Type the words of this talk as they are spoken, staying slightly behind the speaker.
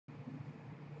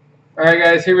Alright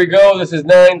guys, here we go. This is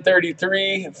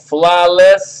 933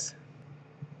 Flawless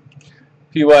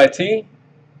PYT.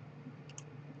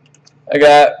 I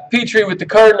got Petrie with the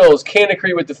Cardinals,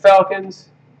 Canacry with the Falcons,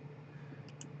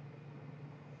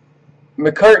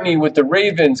 McCartney with the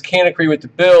Ravens, Canacry with the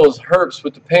Bills, Herbst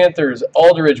with the Panthers,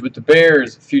 Aldridge with the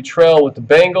Bears, Futrell with the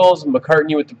Bengals,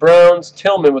 McCartney with the Browns,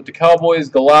 Tillman with the Cowboys,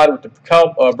 Galad with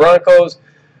the Broncos,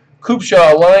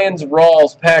 Coopshaw, Lions,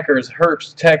 Rawls, Packers,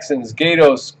 Herbst, Texans,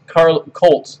 Gatos,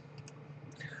 Colts.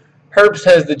 Herbst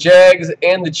has the Jags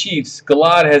and the Chiefs.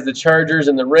 Galad has the Chargers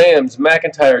and the Rams.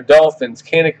 McIntyre, Dolphins.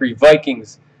 Canacry,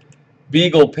 Vikings.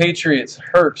 Beagle, Patriots.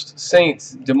 Herbst,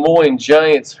 Saints. Des Moines,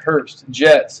 Giants. Herbst,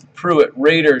 Jets. Pruitt,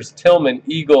 Raiders. Tillman,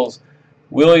 Eagles.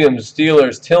 Williams,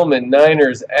 Steelers. Tillman,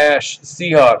 Niners. Ash,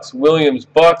 Seahawks. Williams,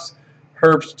 Bucks.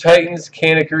 Herbst, Titans.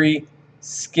 Canacry,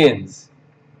 Skins.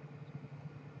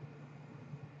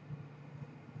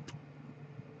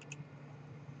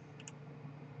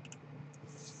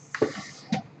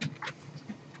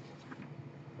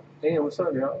 Damn, what's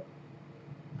up, y'all?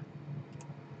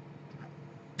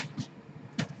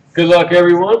 Good luck,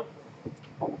 everyone.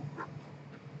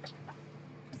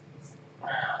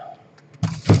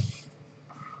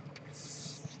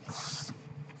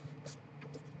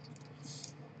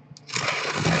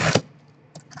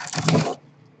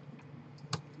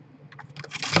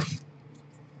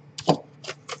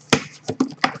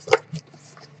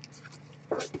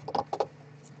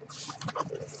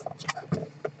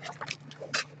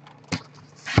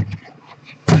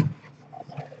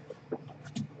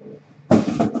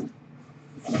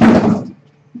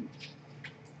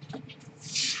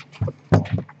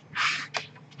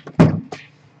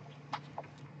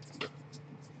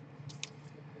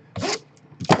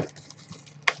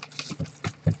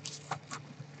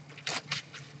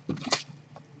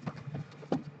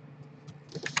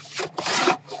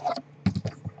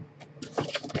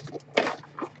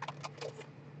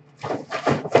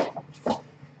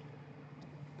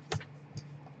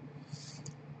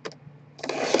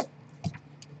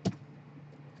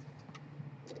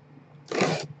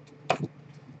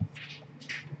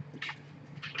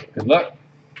 Good luck.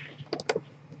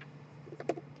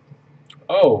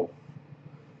 Oh,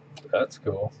 that's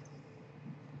cool.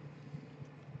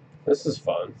 This is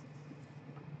fun.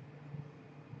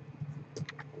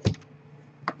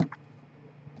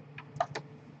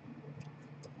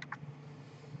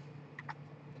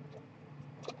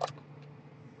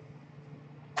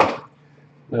 A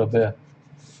little bit of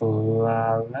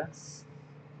flawless.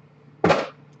 Good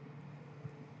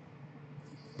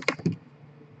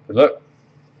luck.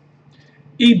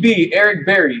 EB, Eric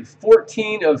Berry,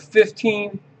 14 of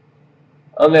 15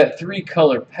 on that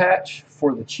 3-color patch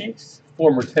for the Chiefs.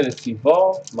 Former Tennessee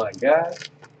Vol, my guy.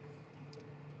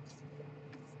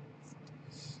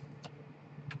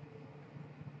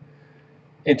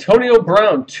 Antonio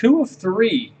Brown, 2 of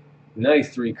 3.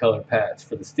 Nice 3-color patch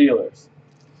for the Steelers.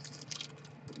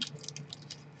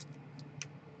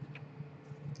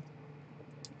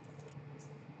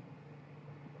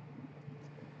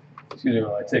 Excuse me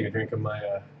while I take a drink of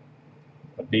my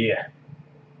beer.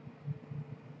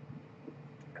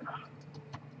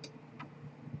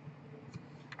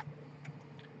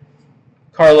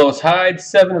 Carlos Hyde,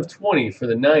 7 of 20 for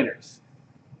the Niners.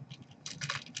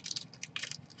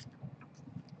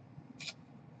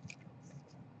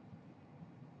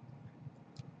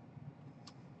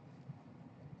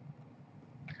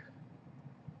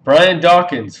 Brian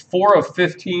Dawkins, 4 of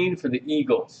 15 for the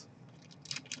Eagles.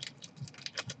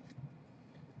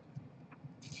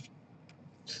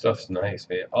 Stuff's nice,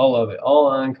 man. All of it. All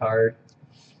on card.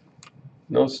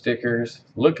 No stickers.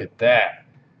 Look at that.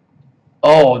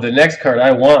 Oh, the next card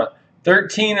I want.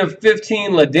 13 of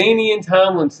 15, LaDainian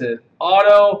Tomlinson.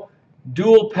 Auto,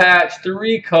 dual patch,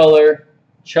 3-color,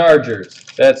 Chargers.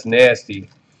 That's nasty.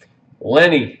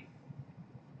 Lenny.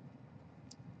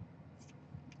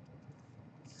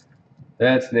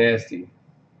 That's nasty.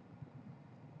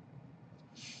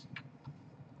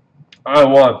 I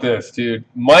want this, dude.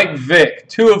 Mike Vick,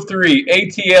 2 of 3,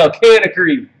 ATL,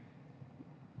 Canacry.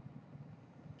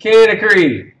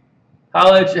 Canacry.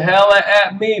 Holla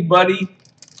at me, buddy.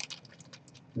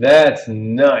 That's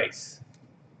nice.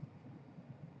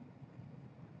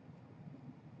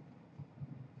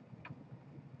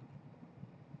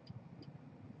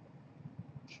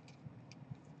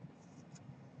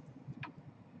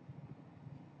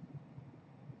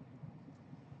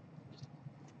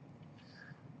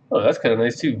 Oh, that's kind of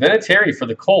nice too. Vinatieri for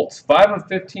the Colts. 5 of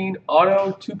 15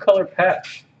 auto 2-color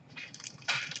patch.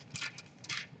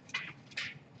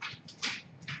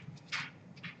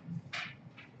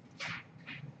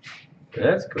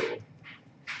 That's cool.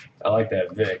 I like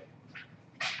that Vic.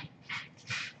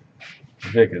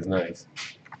 Vic is nice.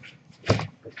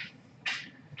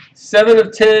 7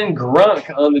 of 10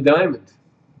 Gronk on the diamond.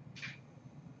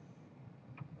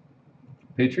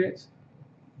 Patriots.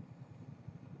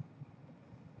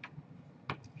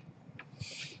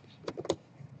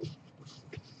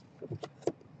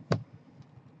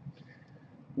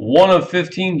 One of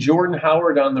 15 Jordan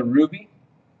Howard on the ruby.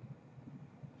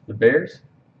 The Bears.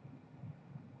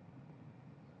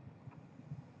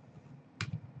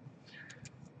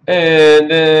 And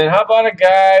then how about a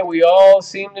guy we all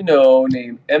seem to know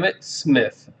named Emmitt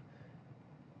Smith.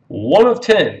 1 of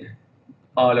 10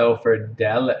 auto for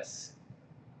Dallas.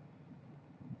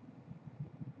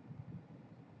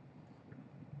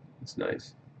 That's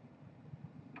nice.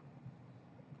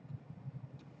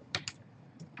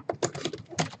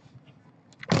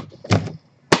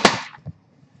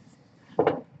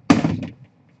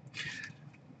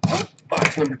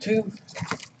 Box number 2.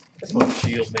 Let's go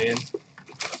shield, man.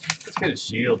 Let's get a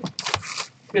shield.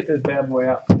 Get this bad boy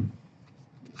out.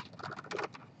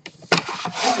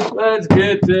 Let's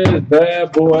get this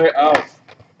bad boy out.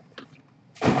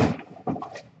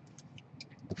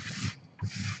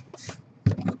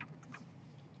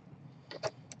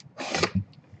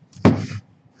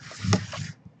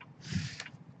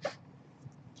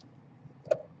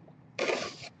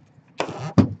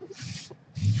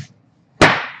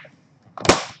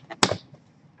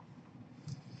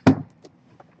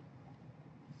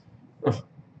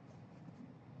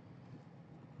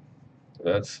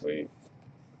 That's sweet.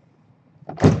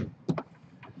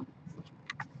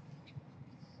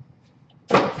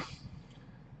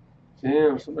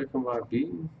 Damn, somebody come by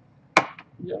beating.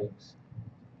 Yikes.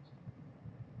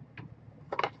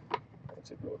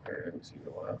 That's a good card. I haven't seen in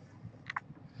a while.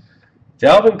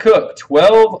 Dalvin Cook,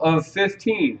 12 of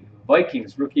 15.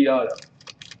 Vikings rookie auto.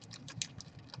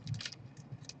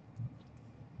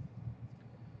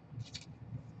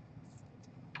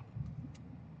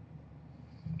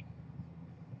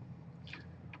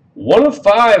 One of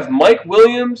 5, Mike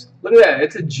Williams. Look at that.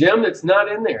 It's a gem that's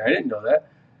not in there. I didn't know that.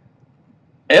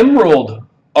 Emerald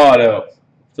auto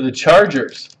for the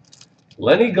Chargers.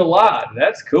 Lenny Galad.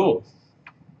 That's cool.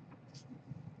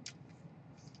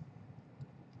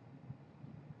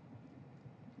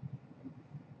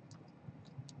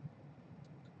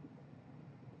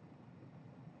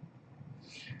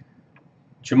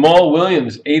 Jamal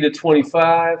Williams, 8 of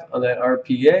 25 on that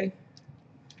RPA.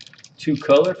 2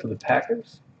 color for the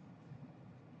Packers.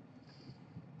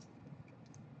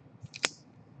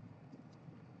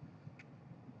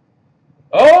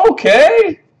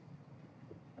 Okay.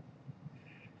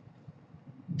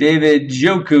 David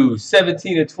Njoku,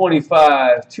 17 of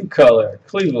 25, 2 color,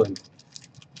 Cleveland.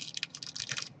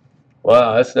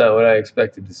 Wow, that's not what I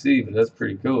expected to see, but that's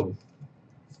pretty cool.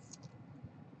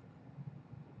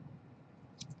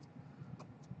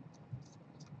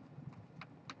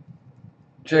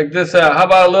 Check this out. How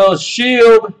about a little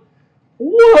shield?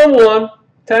 1-on-1.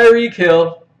 Tyreek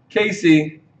Hill,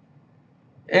 KC,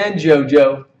 and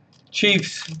JoJo.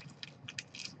 Chiefs.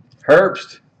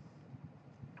 Herbst.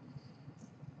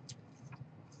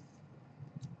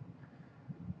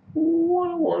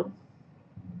 One.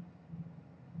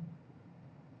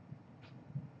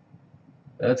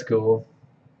 That's cool.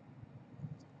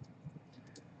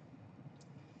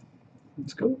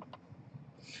 That's cool.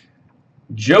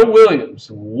 Joe Williams,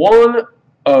 1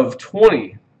 of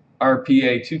 20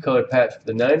 RPA, 2 color patch for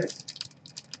the Niners.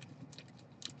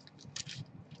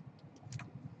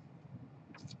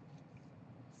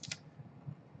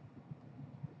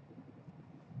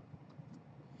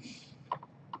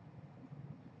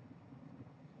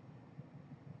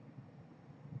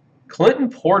 Clinton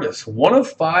Portis, 1 of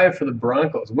 5 for the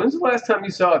Broncos. When's the last time you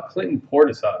saw a Clinton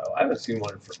Portis auto? I haven't seen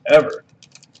one in forever.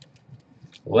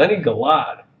 Lenny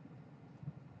Galad.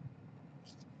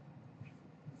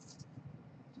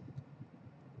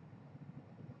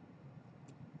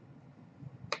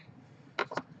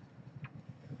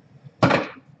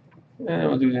 And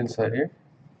we'll do the inside here.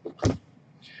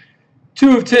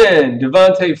 2 of 10,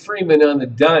 Devontae Freeman on the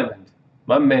diamond.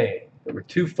 My man, number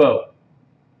 2 foe.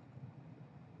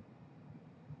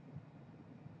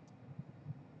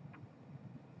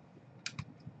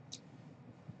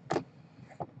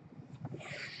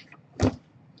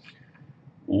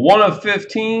 One of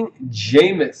 15,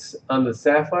 Jameis on the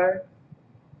Sapphire.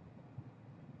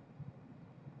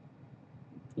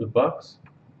 The Bucks.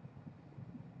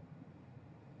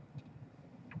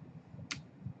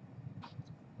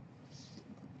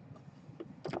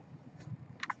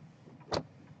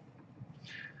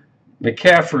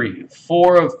 McCaffrey,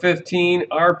 4 of 15,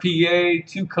 RPA,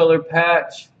 2 color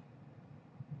patch.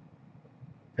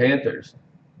 Panthers.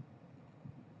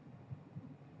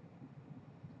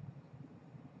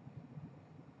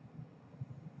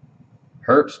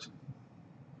 Herbst.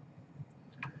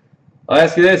 I'll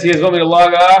ask you this: you guys want me to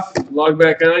log off, log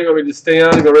back on? You want me to just stay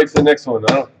on and go right to the next one?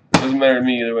 It doesn't matter to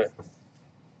me either way.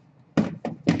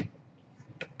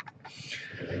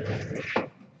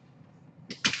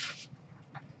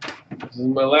 This is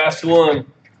my last one.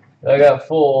 I got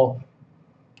full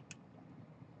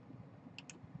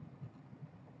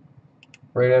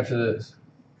right after this.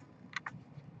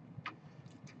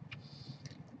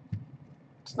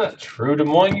 It's not true. Des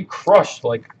Moines, you crushed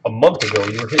like a month ago.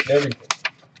 You were hitting everything.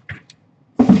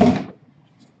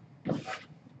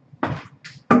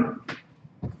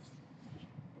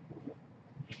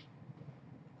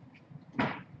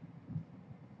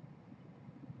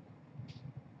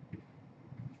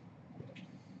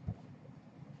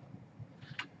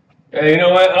 Hey, you know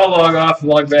what? I'll log off and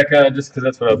log back on just because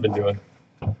that's what I've been doing.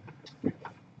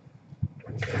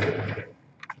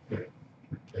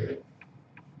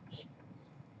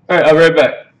 All right, I'll be right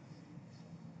back.